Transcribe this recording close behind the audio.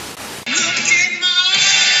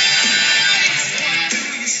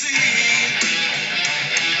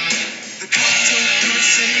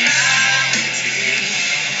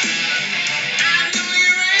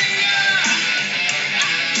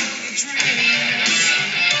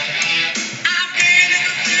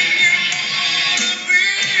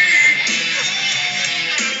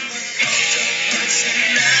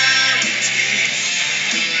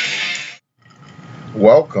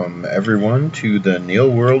Welcome, everyone, to the Neil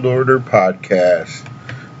World Order podcast,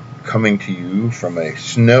 coming to you from a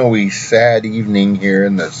snowy, sad evening here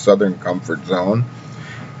in the Southern Comfort Zone.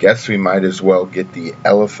 Guess we might as well get the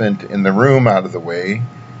elephant in the room out of the way.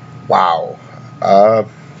 Wow.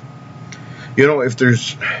 If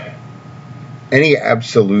there's any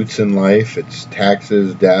absolutes in life, it's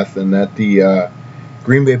taxes, death, and that the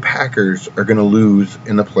Green Bay Packers are going to lose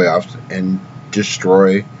in the playoffs and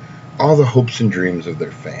destroy all the hopes and dreams of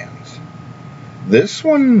their fans. This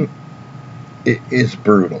one is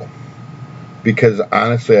brutal because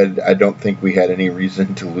honestly, I don't think we had any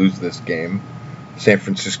reason to lose this game. San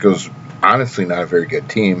Francisco's honestly not a very good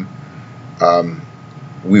team.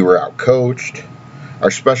 We were outcoached. Our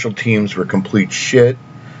special teams were complete shit.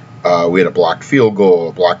 We had a blocked field goal,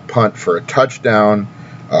 a blocked punt for a touchdown,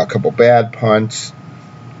 a couple bad punts.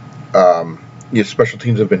 Special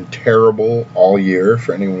teams have been terrible all year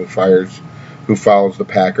for anyone who follows the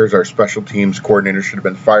Packers. Our special teams coordinator should have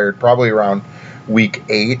been fired probably around week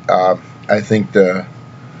 8. I think the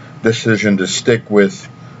decision to stick with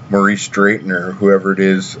Maurice Drayton or whoever it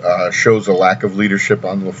is shows a lack of leadership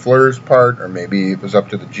on LaFleur's part, or maybe it was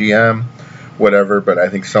up to the GM, whatever. But I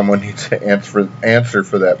think someone needs to answer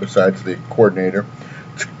for that besides the coordinator.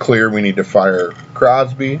 It's clear we need to fire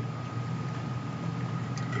Crosby.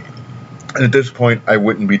 And at this point, I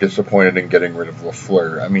wouldn't be disappointed in getting rid of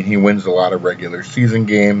LaFleur. I mean, he wins a lot of regular season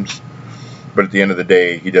games, but at the end of the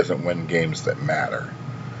day, he doesn't win games that matter.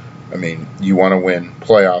 I mean, you want to win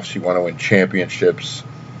playoffs, you want to win championships,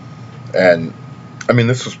 and, I mean,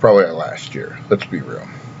 this was probably our last year. Let's be real.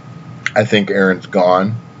 I think Aaron's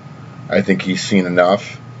gone. I think he's seen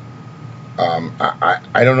enough. I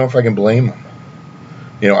don't know if I can blame him.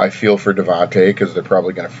 I feel for Devontae because they're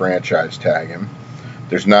probably going to franchise tag him.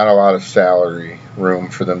 There's not a lot of salary room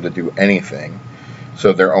for them to do anything,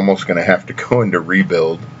 so they're almost going to have to go into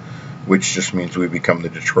rebuild, which just means we become the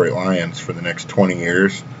Detroit Lions for the next 20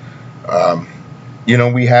 years.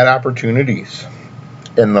 We had opportunities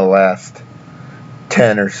in the last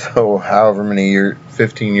 10 or so, however many years,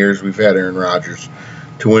 15 years we've had Aaron Rodgers,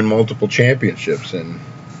 to win multiple championships, and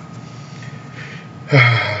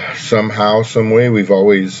somehow, some way, we've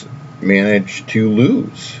always managed to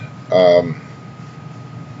lose.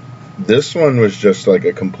 This one was just like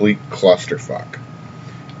a complete clusterfuck.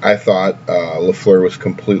 I thought LaFleur was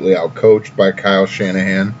completely outcoached by Kyle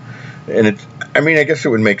Shanahan. And I guess it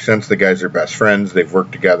would make sense. The guys are best friends. They've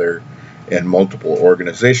worked together in multiple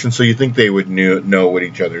organizations. So you think they would know what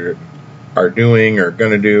each other are doing or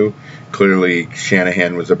going to do. Clearly,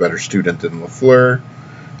 Shanahan was a better student than LaFleur.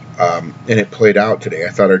 And it played out today. I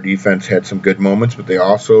thought our defense had some good moments, but they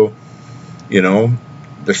also,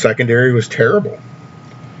 the secondary was terrible.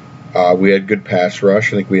 We had good pass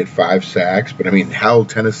rush. I think we had 5 sacks. But, hell,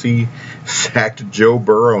 Tennessee sacked Joe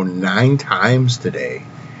Burrow 9 times today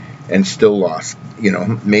and still lost.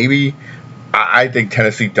 Maybe I think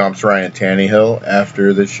Tennessee dumps Ryan Tannehill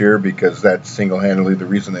after this year because that's single-handedly the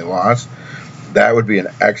reason they lost. That would be an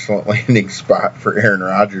excellent landing spot for Aaron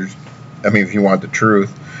Rodgers. If you want the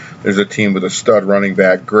truth, there's a team with a stud running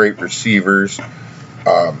back, great receivers,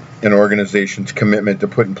 an organization's commitment to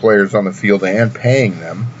putting players on the field and paying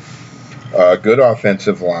them. Good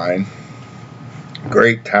offensive line,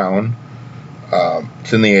 great town.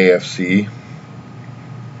 It's in the AFC.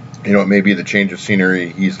 It may be the change of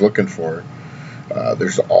scenery he's looking for.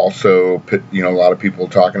 There's also, a lot of people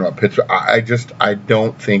talking about Pittsburgh. I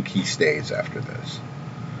don't think he stays after this.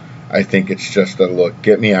 I think it's just a look,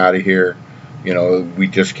 get me out of here. We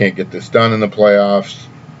just can't get this done in the playoffs.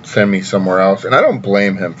 Send me somewhere else. And I don't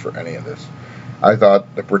blame him for any of this. I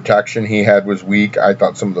thought the protection he had was weak. I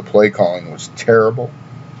thought some of the play calling was terrible.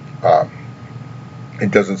 It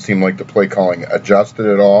doesn't seem like the play calling adjusted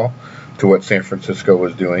at all to what San Francisco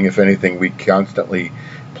was doing. If anything, we constantly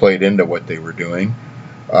played into what they were doing.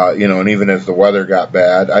 And even as the weather got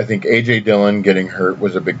bad, I think A.J. Dillon getting hurt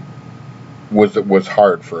was was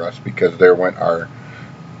hard for us because there went our,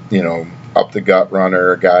 up the gut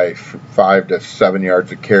runner, a guy 5 to 7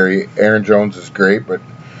 yards of carry. Aaron Jones is great, but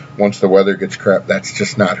once the weather gets crap, that's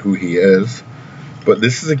just not who he is. But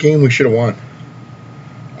this is a game we should have won.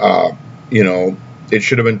 It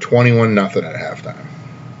should have been 21-0 at halftime.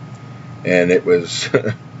 And it was,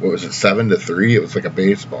 7-3? It was like a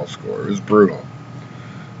baseball score. It was brutal.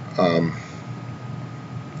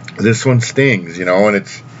 This one stings, and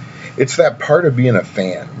it's that part of being a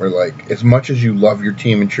fan where, like, as much as you love your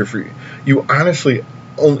team and cheer for you honestly,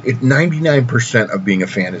 99% of being a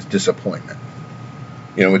fan is disappointment.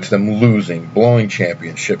 It's them losing, blowing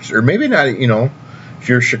championships, or maybe not, if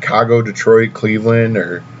you're Chicago, Detroit, Cleveland,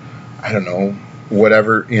 or, I don't know,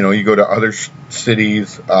 whatever, you go to other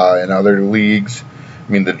cities and other leagues.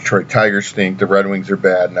 I mean, the Detroit Tigers stink. The Red Wings are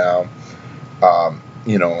bad now.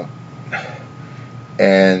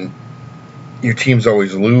 And your teams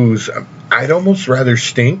always lose. I'd almost rather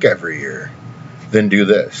stink every year than do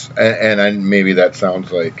this. And maybe that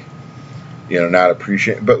sounds like, not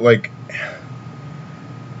appreciating. But, like,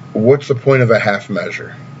 what's the point of a half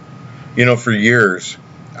measure? For years,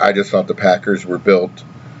 I just thought the Packers were built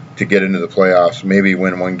to get into the playoffs, maybe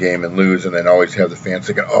win one game and lose, and then always have the fans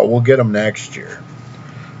thinking, oh, we'll get them next year.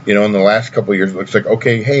 In the last couple of years, it looks like,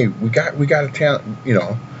 okay, hey, we got a talent,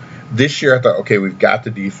 This year I thought, okay, we've got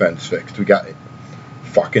the defense fixed. We got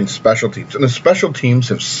fucking special teams. And the special teams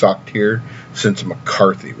have sucked here since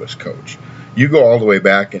McCarthy was coach. You go all the way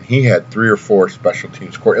back, and he had 3 or 4 special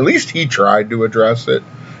teams court. At least he tried to address it.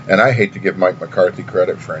 And I hate to give Mike McCarthy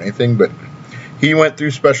credit for anything, but he went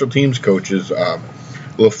through special teams coaches.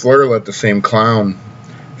 LaFleur let the same clown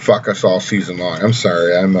fuck us all season long. I'm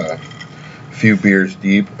sorry. I'm a few beers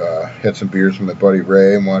deep. Had some beers with my buddy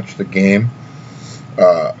Ray and watched the game.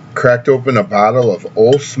 Cracked open a bottle of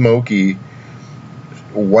Old Smoky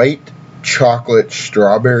white chocolate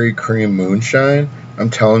strawberry cream moonshine. I'm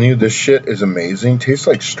telling you, this shit is amazing. Tastes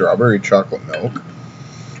like strawberry chocolate milk,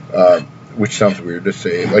 which sounds weird to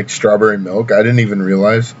say. Like strawberry milk. I didn't even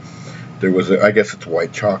realize there was I guess it's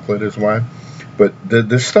white chocolate is why. But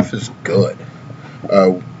this stuff is good.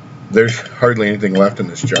 There's hardly anything left in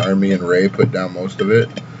this jar. Me and Ray put down most of it.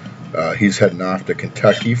 He's heading off to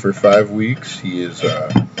Kentucky for 5 weeks. He is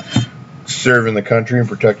serving the country and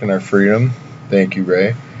protecting our freedom. Thank you,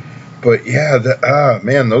 Ray. But yeah,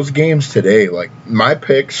 man, those games today, like my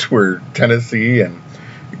picks were Tennessee and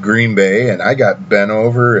Green Bay, and I got bent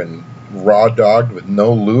over and raw dogged with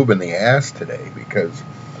no lube in the ass today because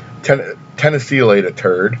Tennessee laid a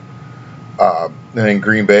turd. And then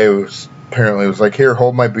Green Bay was like, here,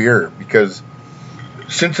 hold my beer, because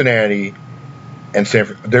Cincinnati and San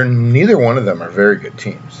Francisco, neither one of them are very good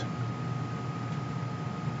teams.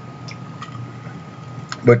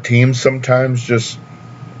 But teams sometimes just,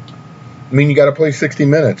 you got to play 60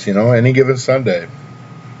 minutes, any given Sunday.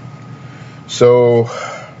 So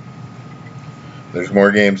there's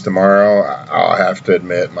more games tomorrow. I'll have to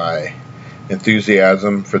admit my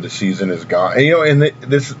enthusiasm for the season is gone. And,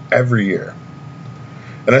 this every year.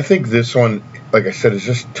 And I think this one, like I said, is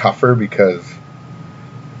just tougher because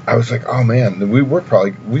I was like, oh man, we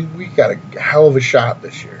got a hell of a shot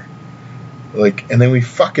this year. Like, and then we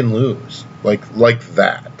fucking lose. Like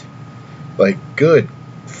that. Like, good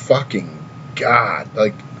fucking God.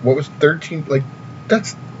 Like, what was 13? Like,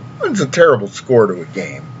 that's a terrible score to a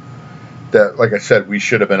game. That, like I said, we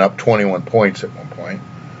should have been up 21 points at one point.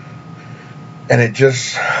 And it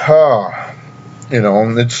just,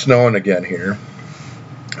 it's snowing again here.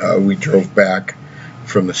 We drove back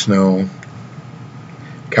from the snow.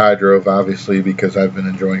 Kai drove, obviously, because I've been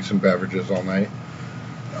enjoying some beverages all night.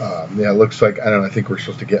 It looks like, I think we're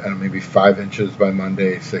supposed to get, maybe 5 inches by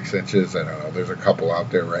Monday, 6 inches. I don't know. There's a couple out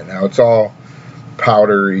there right now. It's all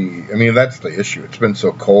powdery. That's the issue. It's been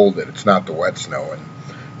so cold that it's not the wet snow, and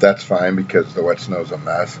that's fine because the wet snow's a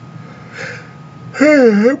mess.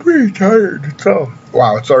 I'm pretty tired.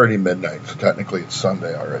 Wow, it's already midnight, so technically it's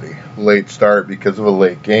Sunday already. Late start because of a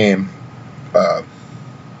late game.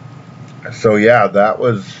 So yeah, that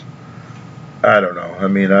was, I don't know.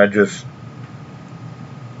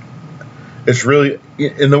 It's really,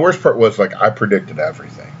 and the worst part was, like, I predicted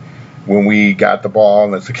everything. When we got the ball,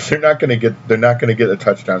 and it's like, they're not going to get a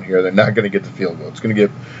touchdown here. They're not going to get the field goal. It's going to get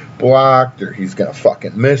blocked, or he's going to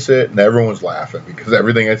fucking miss it. And everyone was laughing because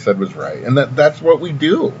everything I said was right. And that's what we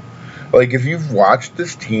do. Like, if you've watched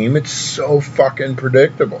this team, it's so fucking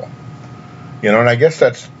predictable. And I guess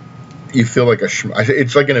that's, you feel like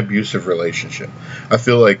it's like an abusive relationship. I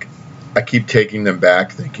feel like I keep taking them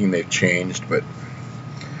back thinking they've changed, but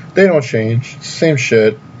they don't change. It's the same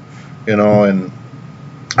shit, and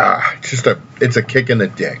it's a kick in the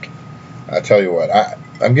dick. I tell you what,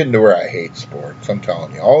 I'm getting to where I hate sports. I'm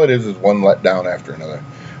telling you. All it is one letdown after another.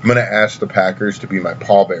 I'm going to ask the Packers to be my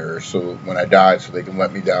pallbearer so when I die so they can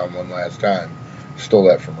let me down one last time. Stole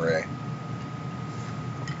that from Ray,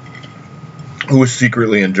 who was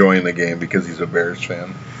secretly enjoying the game because he's a Bears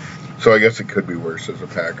fan. So I guess it could be worse as a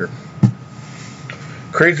Packer.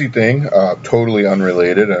 Crazy thing, totally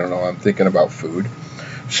unrelated. I don't know, I'm thinking about food.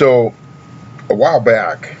 So, a while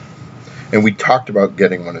back, and we talked about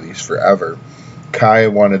getting one of these forever, Kai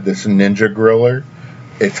wanted this Ninja Griller.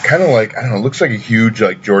 It's kind of like, I don't know, it looks like a huge,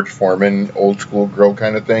 like, George Foreman old school grill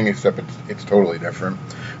kind of thing, except it's totally different.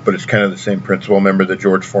 But it's kind of the same principle. Remember the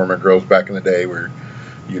George Foreman grills back in the day where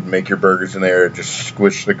You'd make your burgers in there, just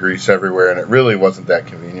squish the grease everywhere, and it really wasn't that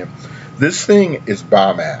convenient. This thing is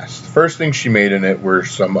bomb-ass. The first thing she made in it were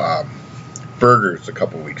some burgers a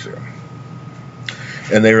couple weeks ago.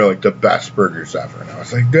 And they were like the best burgers ever. And I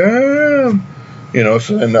was like, damn.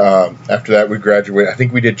 So then after that we graduated. I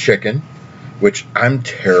think we did chicken, which I'm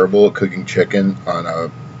terrible at cooking chicken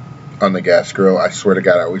on the gas grill. I swear to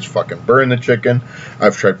God, I always fucking burn the chicken.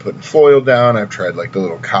 I've tried putting foil down. I've tried like the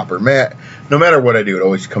little copper mat. No matter what I do, it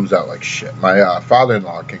always comes out like shit. My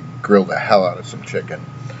father-in-law can grill the hell out of some chicken.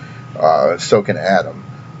 So can Adam.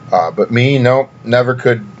 But me, no, never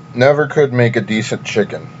could make a decent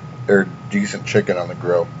chicken on the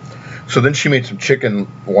grill. So then she made some chicken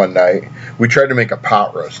one night. We tried to make a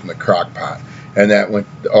pot roast in the crock pot, and that went,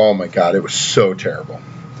 oh my God, it was so terrible.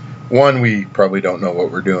 One, we probably don't know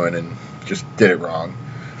what we're doing and just did it wrong.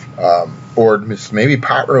 Or maybe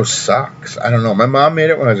pot roast sucks. I don't know. My mom made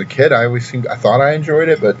it when I was a kid. I thought I enjoyed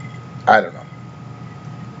it, but I don't know.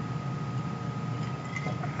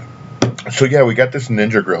 So yeah, we got this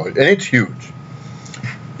Ninja grill, and it's huge.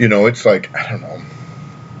 It's like, I don't know,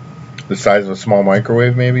 the size of a small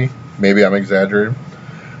microwave, maybe. Maybe I'm exaggerating.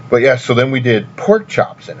 But yeah, so then we did pork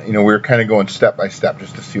chops in it. We were kind of going step by step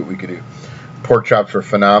just to see what we could do. Pork chops were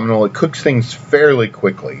phenomenal. It cooks things fairly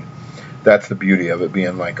quickly. That's the beauty of it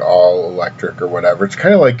being like all electric or whatever. It's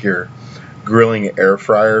kind of like your grilling air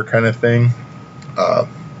fryer kind of thing. And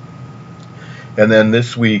then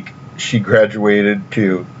this week she graduated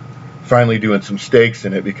to finally doing some steaks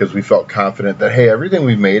in it because we felt confident that, hey, everything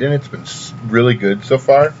we've made in it's been really good so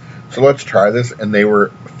far. So let's try this. And they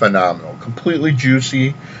were phenomenal. Completely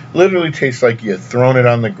juicy. Literally tastes like you had thrown it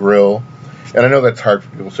on the grill. And I know that's hard for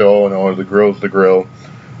people to say, oh, no, the grill's the grill.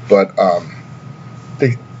 But I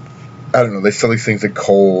don't know, they sell these things at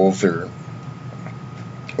Kohl's or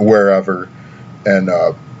wherever. And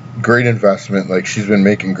great investment. Like, she's been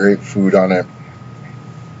making great food on it.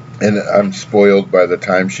 And I'm spoiled by the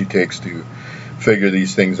time she takes to figure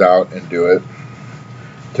these things out and do it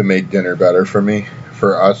to make dinner better for me.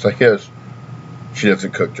 For us, I guess. She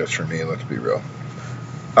doesn't cook just for me, let's be real.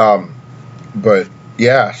 But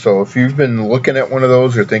yeah, so if you've been looking at one of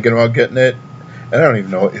those or thinking about getting it, I don't even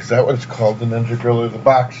know, is that what it's called, the Ninja Griller? The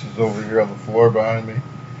box is over here on the floor behind me,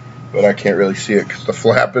 but I can't really see it because the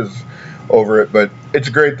flap is over it. But it's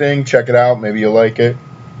a great thing. Check it out. Maybe you like it.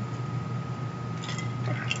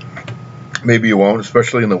 Maybe you won't,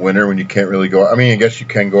 especially in the winter when you can't really go out. I mean, I guess you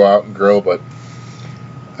can go out and grill, but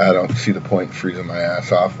I don't see the point in freezing my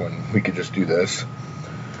ass off when we could just do this.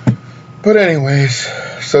 But anyways,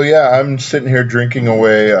 so yeah, I'm sitting here drinking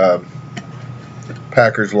away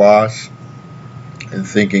Packers loss and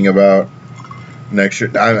thinking about next year.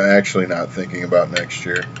 I'm actually not thinking about next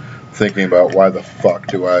year. I'm thinking about why the fuck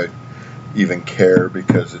do I even care,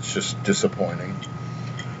 because it's just disappointing.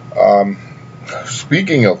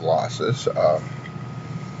 Speaking of losses,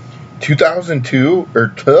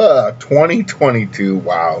 2022,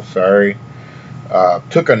 wow, sorry,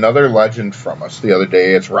 took another legend from us the other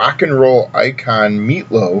day. It's rock and roll icon Meat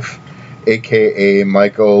Loaf, a.k.a.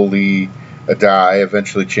 Michael Lee Adai,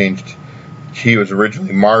 eventually changed. He was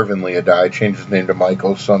originally Marvin Lee Adai, changed his name to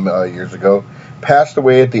Michael some years ago, passed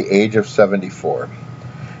away at the age of 74.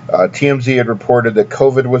 TMZ had reported that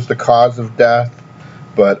COVID was the cause of death.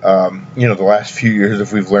 But, the last few years,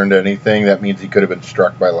 if we've learned anything, that means he could have been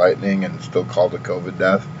struck by lightning and still called a COVID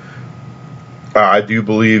death. I do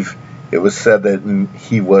believe it was said that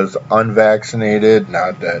he was unvaccinated,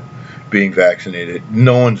 not that being vaccinated.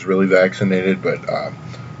 No one's really vaccinated, but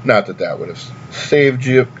not that would have saved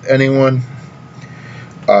anyone.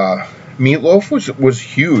 Meat Loaf was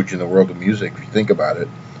huge in the world of music, if you think about it.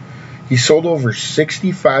 He sold over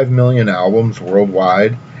 65 million albums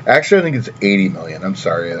worldwide. Actually, I think it's 80 million. I'm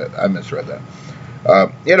sorry, I misread that.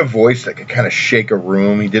 He had a voice that could kind of shake a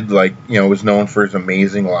room. He did, was known for his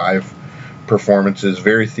amazing live performances,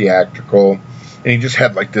 very theatrical. And he just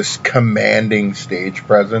had, this commanding stage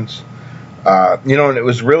presence. And it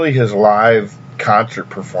was really his live concert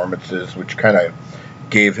performances which kind of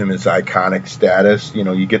gave him his iconic status.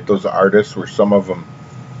 You get those artists where some of them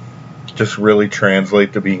just really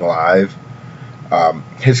translate to being live.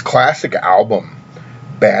 His classic album,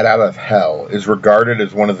 Bad Out of Hell, is regarded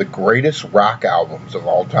as one of the greatest rock albums of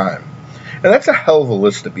all time. And that's a hell of a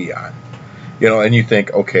list to be on. And you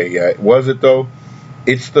think, okay, yeah, was it though?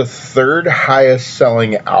 It's the third highest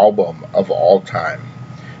selling album of all time.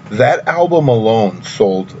 That album alone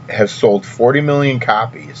has sold 40 million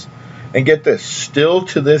copies. And get this, still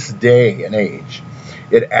to this day and age,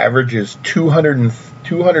 it averages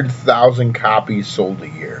 200,000 copies sold a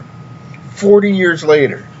year. 40 years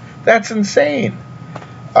later. That's insane.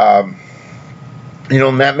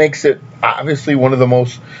 And that makes it obviously one of the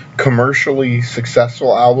most commercially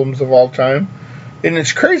successful albums of all time. And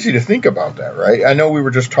it's crazy to think about that, right? I know we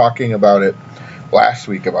were just talking about it last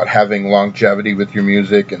week about having longevity with your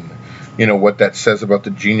music and, what that says about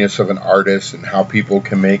the genius of an artist and how people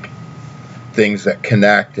can make things that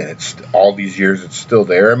connect, and it's all these years it's still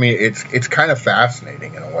there. I mean, it's kind of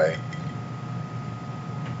fascinating in a way.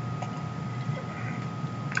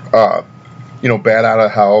 Bat Out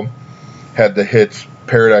of Hell had the hits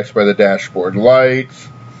Paradise by the Dashboard Lights,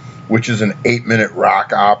 which is an 8-minute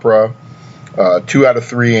rock opera. 2 Out of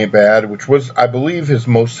 3 Ain't Bad, which was, I believe, his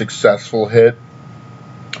most successful hit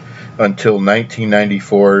until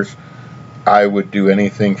 1994's I Would Do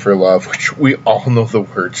Anything for Love, which we all know the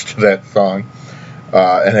words to that song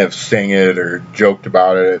and have sang it or joked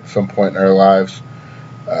about it at some point in our lives.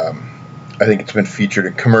 I think it's been featured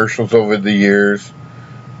in commercials over the years.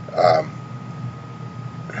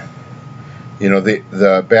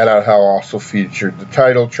 The Bat Out of Hell also featured the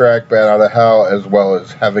title track, Bat Out of Hell, as well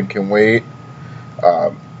as Heaven Can Wait.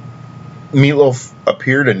 Meat Loaf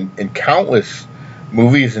appeared in countless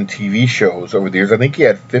movies and TV shows over the years. I think he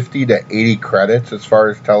had 50 to 80 credits as far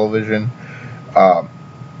as television,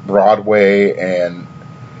 Broadway, and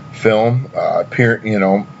film.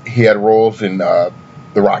 He had roles in the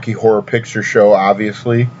Rocky Horror Picture Show,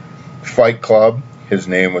 obviously. Fight Club, his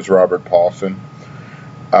name was Robert Paulson.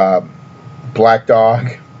 Black Dog,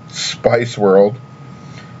 Spice World.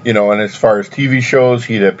 And as far as TV shows,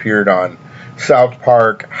 he'd appeared on South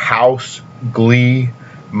Park, House, Glee,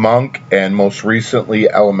 Monk, and most recently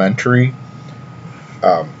Elementary.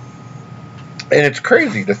 And it's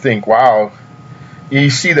crazy to think, wow, you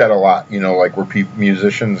see that a lot, like where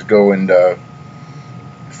musicians go into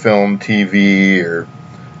film, TV, or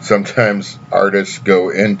sometimes artists go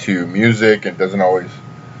into music. It doesn't always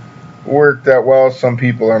work that well. Some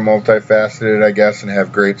people are multifaceted, I guess, and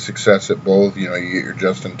have great success at both. You get your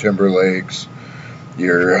Justin Timberlakes,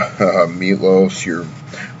 your Meat Loafs, your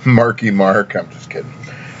Marky Mark. I'm just kidding.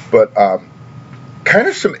 But kind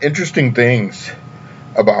of some interesting things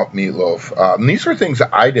about Meat Loaf. These were things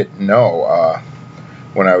that I didn't know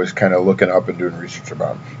when I was kind of looking up and doing research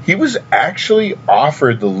about him. He was actually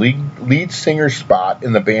offered the lead singer spot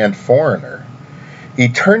in the band Foreigner. He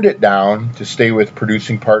turned it down to stay with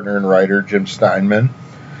producing partner and writer Jim Steinman.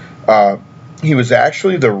 He was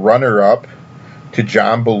actually the runner-up to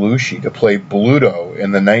John Belushi to play Bluto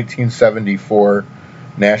in the 1974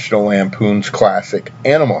 National Lampoon's classic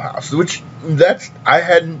Animal House, which that's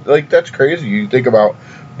crazy. You think about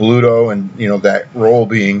Bluto and that role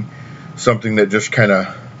being something that just kind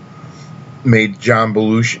of made John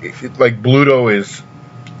Belushi, like Bluto is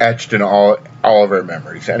etched in all of our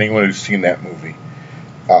memories. Anyone who's seen that movie.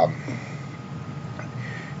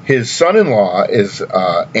 His son-in-law is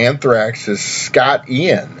Anthrax's Scott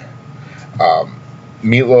Ian.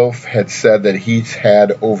 Meat Loaf had said that he's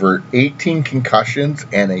had over 18 concussions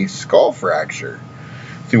and a skull fracture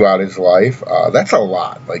throughout his life. That's a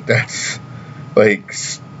lot. That's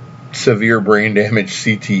severe brain damage,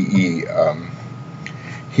 CTE.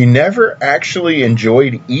 He never actually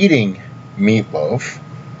enjoyed eating Meat Loaf,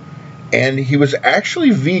 and he was actually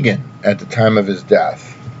vegan at the time of his death.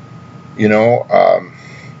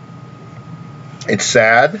 It's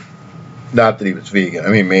sad. Not that he was vegan. I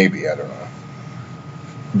mean, maybe, I don't know.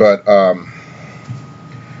 But,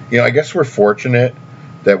 I guess we're fortunate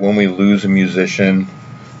that when we lose a musician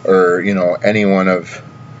or,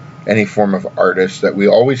 any form of artist, that we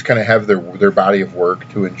always kind of have their body of work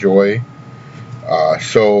to enjoy.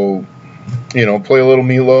 So, play a little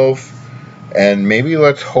Meat Loaf, and maybe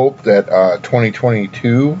let's hope that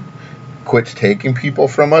 2022 quits taking people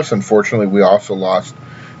from us. Unfortunately, we also lost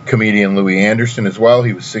comedian Louis Anderson as well.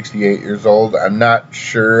 He was 68 years old. I'm not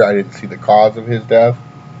sure. I didn't see the cause of his death.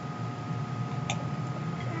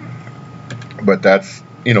 But that's,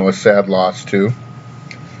 a sad loss too.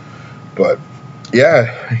 But,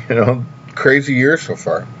 yeah, crazy year so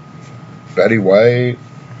far. Betty White,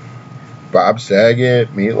 Bob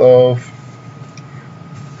Saget, Meat Loaf.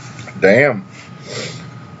 Damn.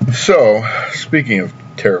 So, speaking of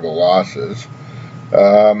terrible losses,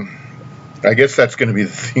 I guess that's going to be the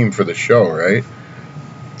theme for the show, right?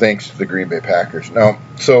 Thanks to the Green Bay Packers. Now,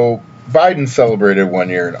 so Biden celebrated 1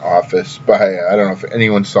 year in office by, I don't know if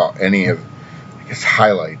anyone saw any of, I guess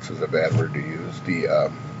highlights is a bad word to use,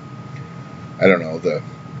 the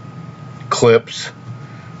clips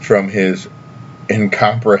from his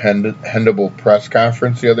incomprehensible press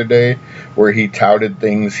conference the other day where he touted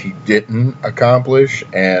things he didn't accomplish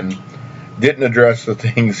and didn't address the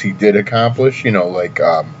things he did accomplish, like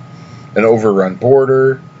an overrun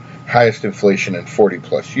border, highest inflation in 40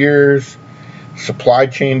 plus years, supply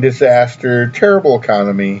chain disaster, terrible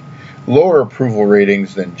economy, lower approval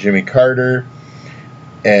ratings than Jimmy Carter,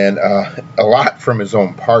 and a lot from his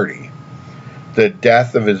own party. The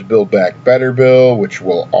death of his Build Back Better bill, which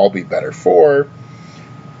we'll all be better for.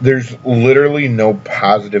 There's literally no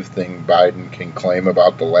positive thing Biden can claim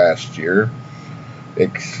about the last year,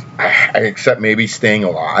 except maybe staying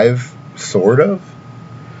alive, sort of.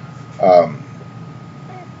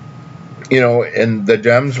 And the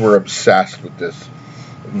Dems were obsessed with this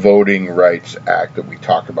Voting Rights Act that we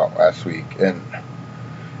talked about last week. And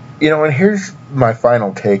here's my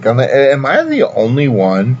final take on that. Am I the only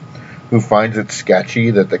one who finds it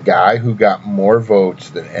sketchy that the guy who got more votes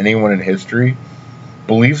than anyone in history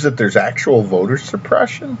believes that there's actual voter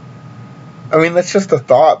suppression? I mean, that's just a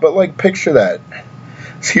thought, but picture that.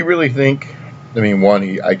 Does he really think? I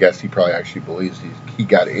mean, I guess he probably actually believes he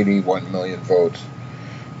got 81 million votes,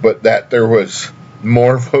 but that there was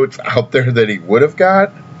more votes out there that he would have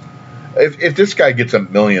got. If this guy gets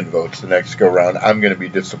 1 million votes the next go round, I'm going to be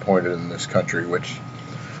disappointed in this country, which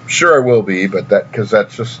I'm sure I will be, but because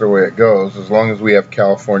that's just the way it goes. As long as we have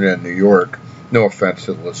California and New York, no offense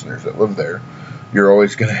to the listeners that live there, you're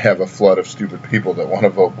always going to have a flood of stupid people that want to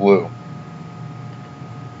vote blue.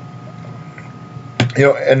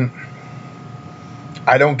 And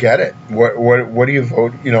I don't get it. What do you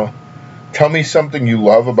vote? Tell me something you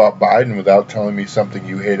love about Biden without telling me something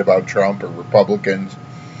you hate about Trump or Republicans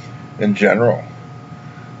in general.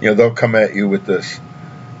 They'll come at you with this,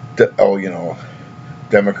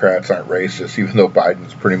 Democrats aren't racist, even though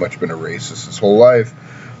Biden's pretty much been a racist his whole life.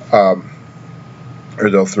 Or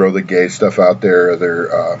they'll throw the gay stuff out there, or they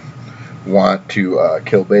want to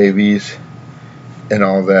kill babies and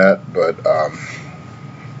all that. But,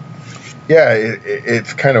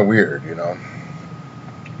 it's kind of weird,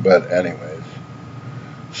 But anyways.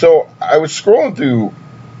 So I was scrolling through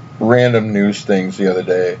random news things the other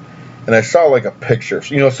day, and I saw a picture.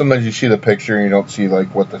 Sometimes you see the picture and you don't see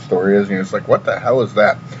what the story is, and you're just like, what the hell is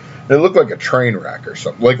that? And it looked like a train wreck or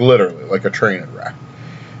something, literally, like a train wreck.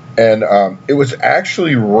 And it was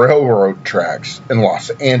actually railroad tracks in Los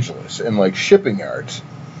Angeles, in shipping yards,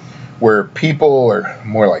 where people are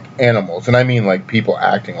more like animals, and I mean people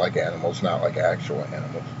acting like animals, not like actual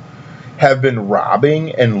animals, have been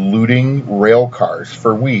robbing and looting rail cars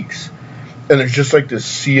for weeks. And there's just this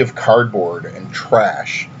sea of cardboard and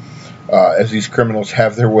trash as these criminals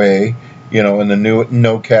have their way, in the new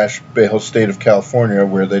no cash bail state of California,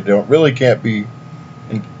 where they can't be.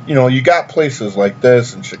 And, you got places like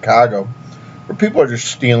this in Chicago where people are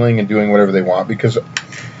just stealing and doing whatever they want because,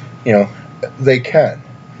 they can.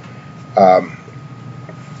 And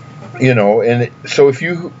so if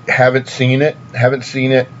you haven't seen it,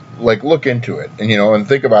 look into it and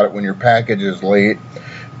think about it when your package is late,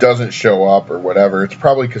 doesn't show up or whatever. It's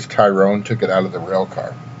probably because Tyrone took it out of the rail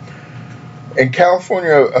car. And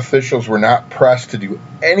California officials were not pressed to do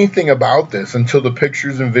anything about this until the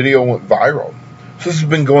pictures and video went viral. So this has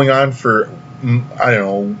been going on for,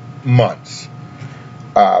 months.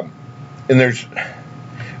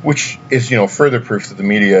 Which is, further proof that the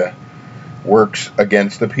media works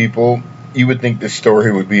against the people. You would think this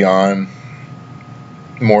story would be on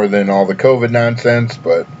more than all the COVID nonsense,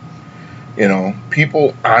 but,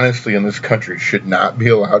 people honestly in this country should not be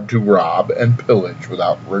allowed to rob and pillage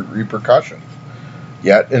without repercussions.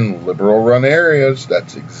 Yet in liberal-run areas,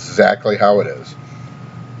 that's exactly how it is.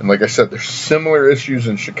 And like I said, there's similar issues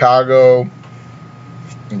in Chicago,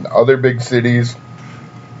 in other big cities.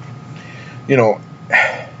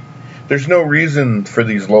 There's no reason for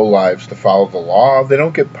these lowlives to follow the law. They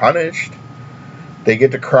don't get punished. They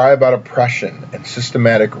get to cry about oppression and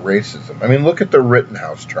systematic racism. I mean, look at the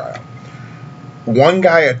Rittenhouse trial. One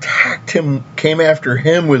guy attacked him, came after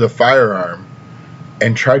him with a firearm,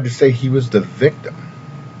 and tried to say he was the victim.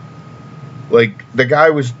 The guy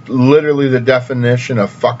was literally the definition of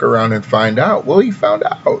fuck around and find out. Well, he found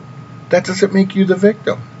out. That doesn't make you the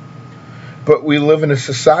victim. But we live in a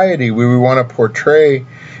society where we want to portray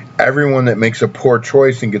everyone that makes a poor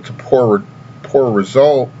choice and gets a poor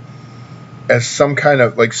result as some kind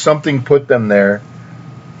of something put them there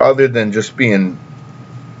other than just being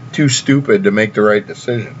too stupid to make the right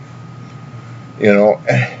decision.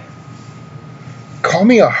 Call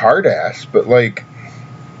me a hard ass, but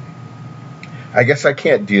I guess I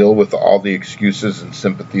can't deal with all the excuses and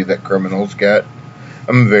sympathy that criminals get.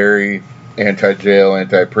 I'm very anti-jail,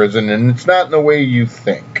 anti-prison, and it's not in the way you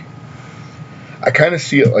think. I kind of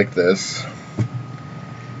see it like this,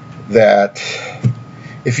 that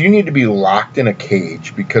if you need to be locked in a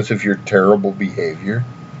cage because of your terrible behavior,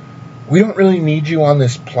 we don't really need you on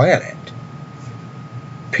this planet.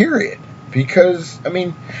 Period. Because, I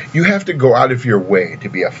mean, you have to go out of your way to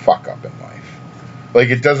be a fuck up in life. Like,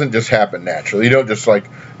 it doesn't just happen naturally. You don't just, like,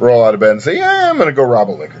 roll out of bed and say, yeah, I'm going to go rob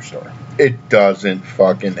a liquor store. It doesn't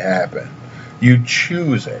fucking happen. You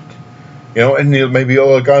choose it. You know, and maybe, oh,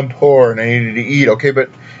 like, I'm poor and I needed to eat. Okay, but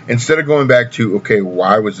instead of going back to, okay,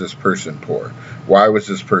 why was this person poor? Why was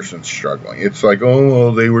this person struggling? It's like, oh,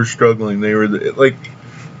 well, they were struggling. They were, like,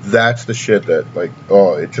 that's the shit that, like,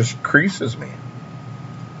 oh, it just creases me.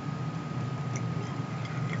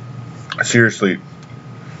 Seriously,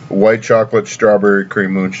 white chocolate strawberry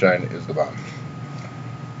cream moonshine is the bomb.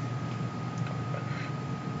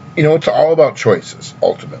 You know, it's all about choices,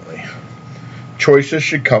 ultimately. Choices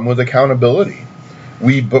should come with accountability.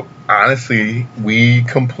 Honestly, we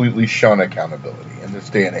completely shun accountability in this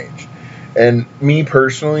day and age. And me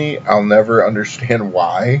personally, I'll never understand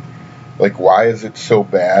why. Like, why is it so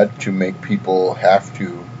bad to make people have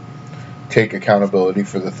to take accountability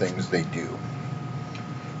for the things they do?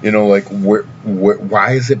 You know, like,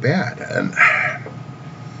 why is it bad? And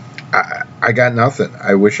I got nothing.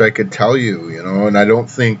 I wish I could tell you, you know, and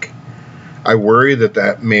I worry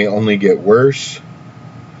that may only get worse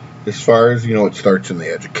as far as, you know, it starts in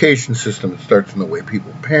the education system, it starts in the way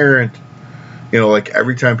people parent. You know, like,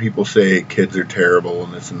 every time people say kids are terrible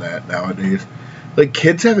and this and that nowadays, like,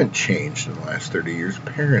 kids haven't changed in the last 30 years.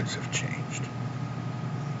 Parents have changed.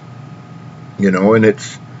 You know, and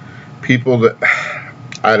it's people that,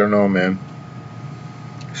 I don't know, man.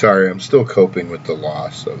 Sorry, I'm still coping with the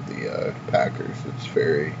loss of the Packers. It's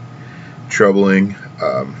very troubling.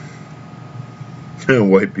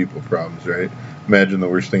 White people problems, right? Imagine the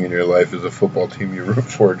worst thing in your life is a football team you root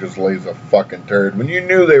for just lays a fucking turd when you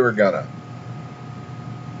knew they were gonna.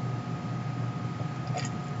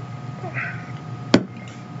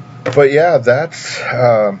 But yeah, that's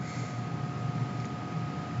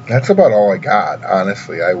about all I got,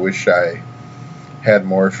 honestly. I wish I had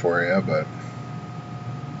more for you, but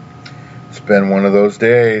it's been one of those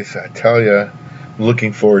days, I tell you. I'm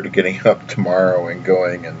looking forward to getting up tomorrow and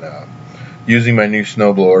going and using my new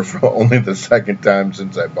snowblower for only the second time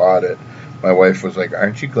since I bought it. My wife was like,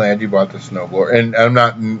 aren't you glad you bought the snowblower? And I'm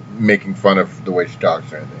not making fun of the way she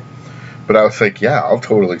talks or anything. But I was like, yeah, I'll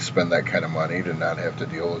totally spend that kind of money to not have to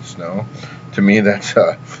deal with snow. To me, that's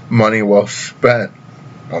money well spent.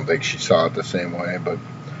 I don't think she saw it the same way, but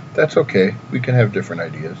that's okay. We can have different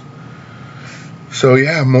ideas. So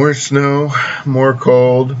yeah, more snow, more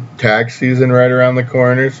cold. Tax season right around the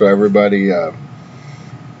corner, so everybody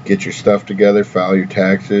get your stuff together, file your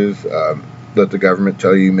taxes. Let the government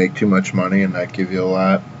tell you make too much money and not give you a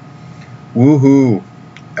lot. Woohoo!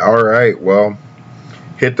 All right, well,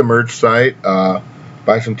 hit the merch site,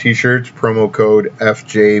 buy some t-shirts. Promo code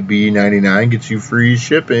FJB99 gets you free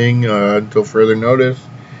shipping until further notice.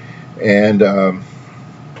 And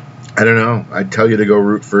I don't know, I'd tell you to go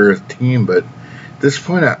root for a team, but at this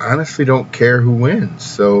point I honestly don't care who wins.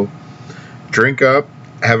 So drink up,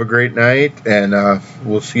 have a great night, and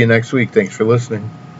we'll see you next week. Thanks for listening.